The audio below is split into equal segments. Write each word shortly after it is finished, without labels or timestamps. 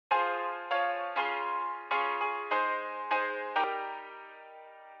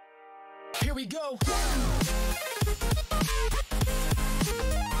Here we go.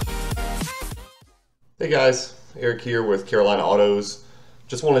 Hey guys, Eric here with Carolina Autos.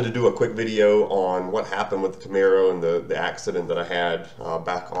 Just wanted to do a quick video on what happened with the Camaro and the accident that I had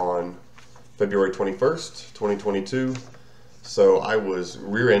back on February 21st, 2022. So I was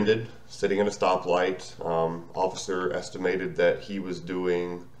rear-ended, sitting at a stoplight. Officer estimated that he was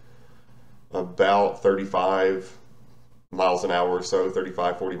doing about 35 miles an hour or so,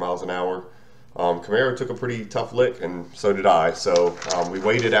 35, 40 miles an hour. Camaro took a pretty tough lick, and so did I. So we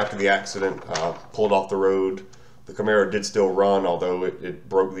waited after the accident, pulled off the road. The Camaro did still run, although it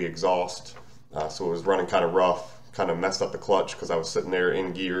broke the exhaust. So it was running kind of rough, kind of messed up the clutch because I was sitting there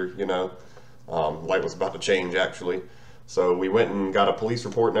in gear, you know. Light was about to change actually. So we went and got a police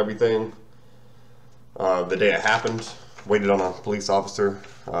report and everything. The day it happened, waited on a police officer.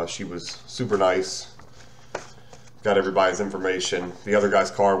 She was super nice. Got everybody's information. The other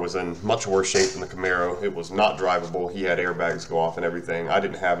guy's car was in much worse shape than the Camaro. It was not drivable. He had airbags go off and everything. I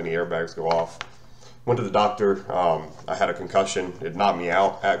didn't have any airbags go off. Went to the doctor. I had a concussion. It knocked me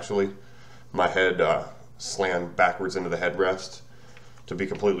out, actually. My head slammed backwards into the headrest. To be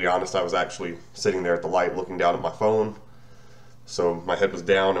completely honest, I was actually sitting there at the light looking down at my phone. So my head was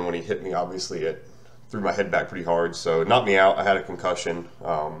down, and when he hit me, obviously it threw my head back pretty hard. So it knocked me out. I had a concussion.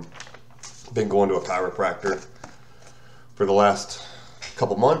 Been going to a chiropractor for the last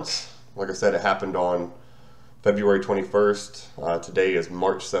couple months. Like I said, it happened on February 21st. Today is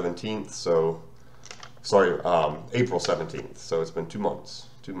March 17th, so sorry, April 17th. So it's been 2 months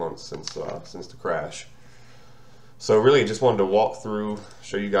since the crash. So really just wanted to walk through,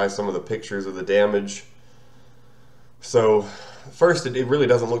 show you guys some of the pictures of the damage. So first, it really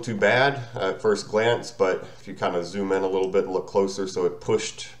doesn't look too bad at first glance, but if you kind of zoom in a little bit and look closer, so it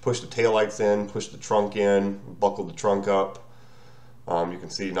pushed the taillights in, pushed the trunk in, buckled the trunk up. You can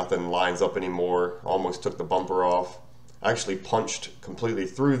see nothing lines up anymore. Almost took the bumper off. Actually punched completely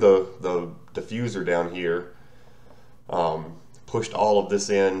through the diffuser down here. Pushed all of this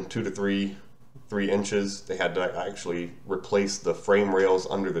in 2 to 3 inches. They had to actually replace the frame rails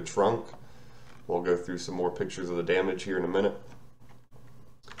under the trunk. We'll go through some more pictures of the damage here in a minute.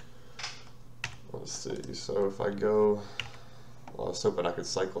 Let's see, so if I go, well, I was hoping I could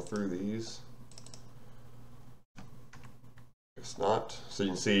cycle through these. Guess not. So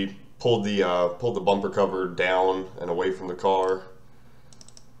you can see, pulled the bumper cover down and away from the car.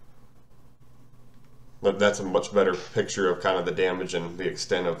 But that's a much better picture of kind of the damage and the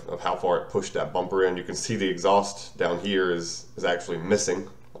extent of how far it pushed that bumper in. You can see the exhaust down here is actually missing.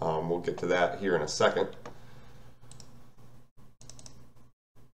 We'll get to that here in a second.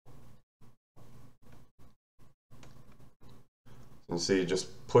 You can see,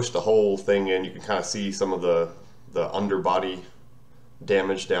 just push the whole thing in. You can kind of see some of the underbody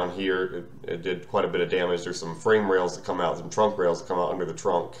damage down here. It did quite a bit of damage. There's some frame rails that come out, some trunk rails that come out under the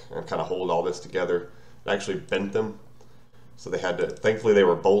trunk and kind of hold all this together. It actually bent them. So they had to, thankfully they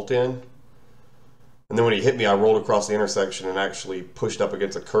were bolt in. And then when he hit me, I rolled across the intersection and actually pushed up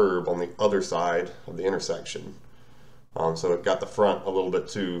against a curb on the other side of the intersection. So it got the front a little bit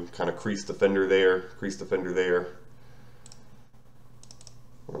too, kind of creased the fender there,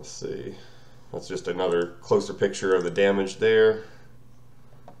 Let's see. That's just another closer picture of the damage there.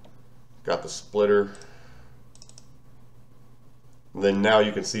 Got the splitter. And then now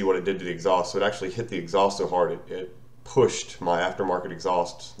you can see what it did to the exhaust. So it actually hit the exhaust so hard, it pushed my aftermarket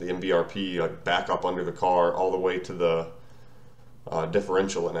exhaust, the MBRP, like back up under the car all the way to the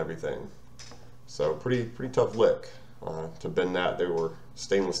differential and everything. So pretty tough lick to bend that. They were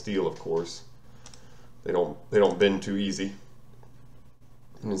stainless steel, of course. They don't bend too easy.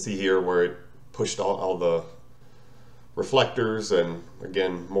 You can see here where it pushed all the reflectors, and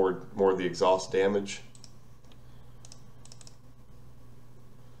again more of the exhaust damage.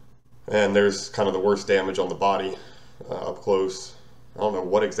 And there's kind of the worst damage on the body up close. I don't know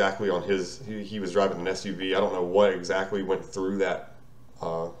what exactly on his, he was driving an SUV. I don't know what exactly went through that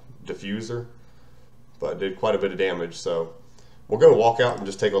diffuser, but it did quite a bit of damage. So we'll go walk out and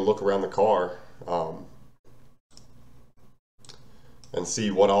just take a look around the car and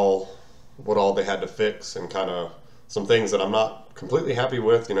see what all they had to fix, and kind of some things that I'm not completely happy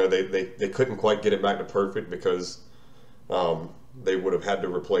with. You know, they couldn't quite get it back to perfect because they would have had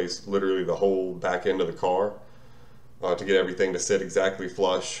to replace literally the whole back end of the car to get everything to sit exactly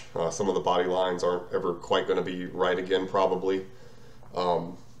flush. Some of the body lines aren't ever quite going to be right again, probably.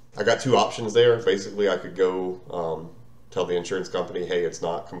 I got two options there. Basically, I could go tell the insurance company, hey, it's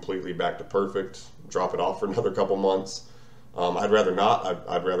not completely back to perfect, drop it off for another couple months. I'd rather not.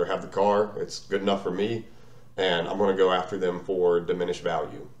 I'd rather have the car. It's good enough for me. and I'm going to go after them for diminished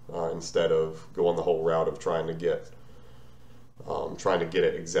value instead of going the whole route of trying to get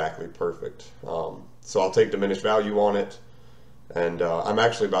it exactly perfect. So I'll take diminished value on it, and I'm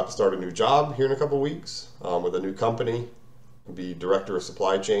actually about to start a new job here in a couple weeks with a new company. Be director of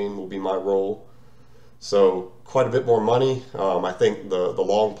supply chain will be my role. So quite a bit more money. I think the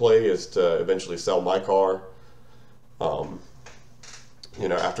long play is to eventually sell my car. You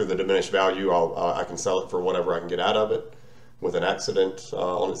know, after the diminished value, I can sell it for whatever I can get out of it with an accident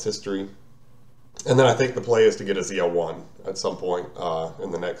on its history. And then I think the play is to get a ZL1 at some point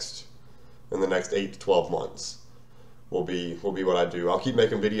in the next 8 to 12 months. Will be what I do. I'll keep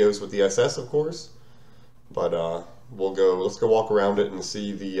making videos with the SS, of course, but let's go walk around it and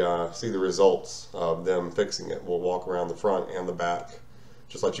see the results of them fixing it. We'll walk around the front and the back.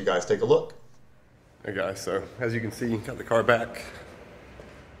 Just let you guys take a look. Hey guys, so as you can see, got the car back.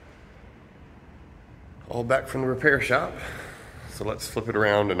 All back from the repair shop. So let's flip it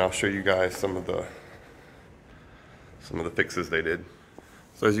around and I'll show you guys some of the fixes they did.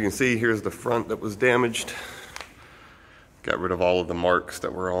 So as you can see, here's the front that was damaged. Got rid of all of the marks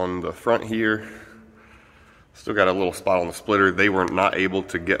that were on the front here. Still got a little spot on the splitter. They were not able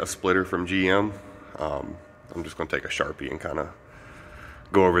to get a splitter from GM. I'm just gonna take a Sharpie and kind of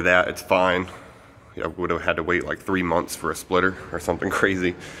go over that. It's fine. I would have had to wait like 3 months for a splitter or something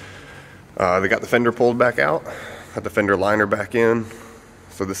crazy. They got the fender pulled back out, got the fender liner back in,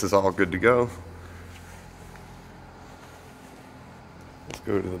 so this is all good to go. Let's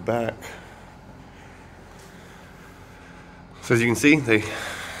go to the back. So as you can see, they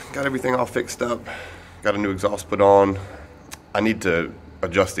got everything all fixed up, got a new exhaust put on. I need to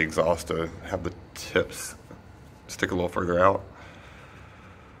adjust the exhaust to have the tips stick a little further out.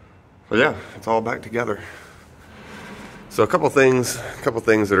 But yeah, it's all back together. So a couple things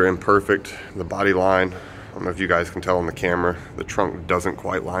that are imperfect. The body line, I don't know if you guys can tell on the camera, the trunk doesn't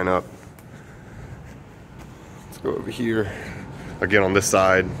quite line up. Let's go over here. Again, on this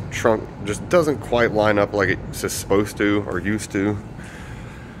side, trunk just doesn't quite line up like it's supposed to or used to. You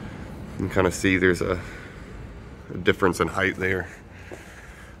can kind of see there's a difference in height there.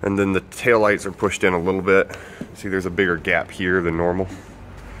 And then the taillights are pushed in a little bit. See, there's a bigger gap here than normal.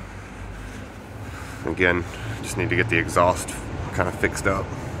 Again, just need to get the exhaust kind of fixed up.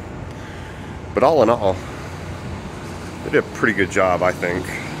 But all in all, they did a pretty good job, I think,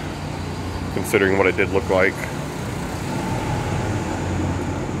 considering what it did look like.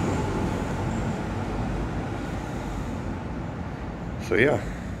 So yeah,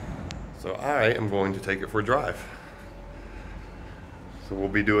 so I am going to take it for a drive. So we'll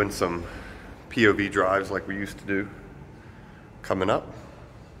be doing some POV drives like we used to do coming up.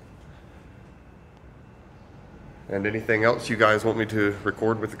 And anything else you guys want me to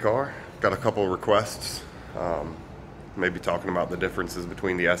record with the car? Got a couple of requests. Maybe talking about the differences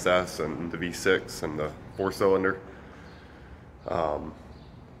between the SS and the V6 and the 4-cylinder. You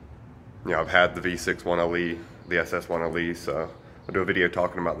know, I've had the V6 1LE, the SS 1LE, so I'll do a video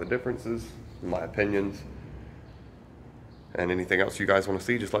talking about the differences, my opinions. And anything else you guys want to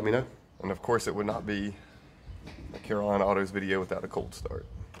see, just let me know. And of course, it would not be a Carolina Autos video without a cold start.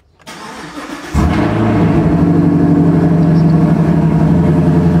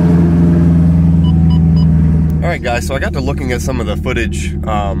 Alright guys, so I got to looking at some of the footage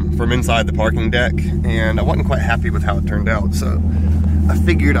from inside the parking deck, and I wasn't quite happy with how it turned out, so I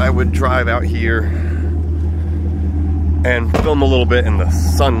figured I would drive out here and film a little bit in the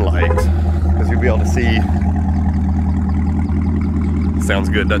sunlight, because you'll be able to see. Sounds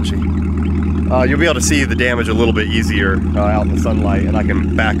good, doesn't she? You'll be able to see the damage a little bit easier out in the sunlight, and I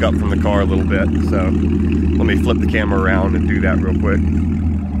can back up from the car a little bit, so let me flip the camera around and do that real quick.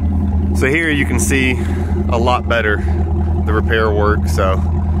 So here you can see a lot better the repair work. So,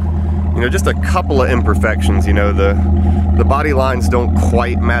 you know, just a couple of imperfections. You know, the body lines don't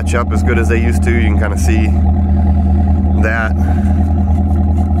quite match up as good as they used to. You can kind of see that.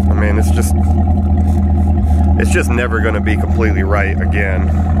 I mean, it's just never going to be completely right again.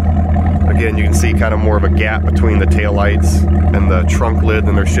 Again, you can see kind of more of a gap between the taillights and the trunk lid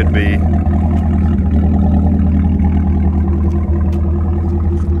than there should be.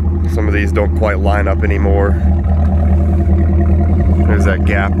 Some of these don't quite line up anymore. There's that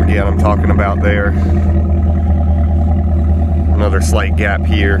gap again I'm talking about there. Another slight gap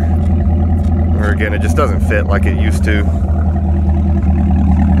here. Or again, it just doesn't fit like it used to.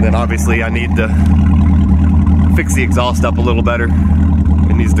 And then obviously I need to fix the exhaust up a little better.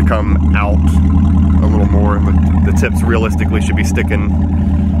 It needs to come out a little more. The tips realistically should be sticking,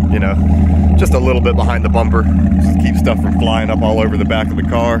 you know, just a little bit behind the bumper. Just to keep stuff from flying up all over the back of the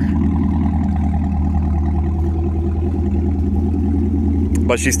car.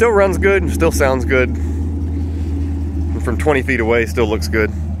 But she still runs good, still sounds good. And from 20 feet away, still looks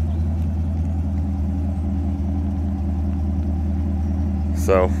good.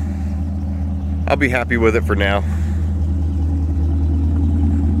 So, I'll be happy with it for now.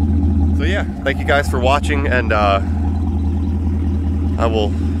 So yeah, thank you guys for watching, and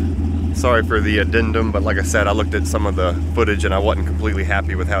sorry for the addendum, but like I said, I looked at some of the footage and I wasn't completely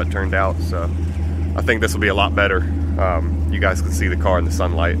happy with how it turned out, so I think this will be a lot better. You guys can see the car in the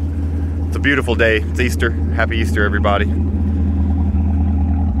sunlight. It's a beautiful day. It's Easter. Happy Easter, everybody. And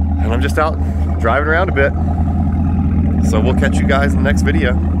I'm just out driving around a bit. So we'll catch you guys in the next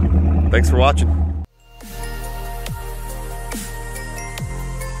video. Thanks for watching.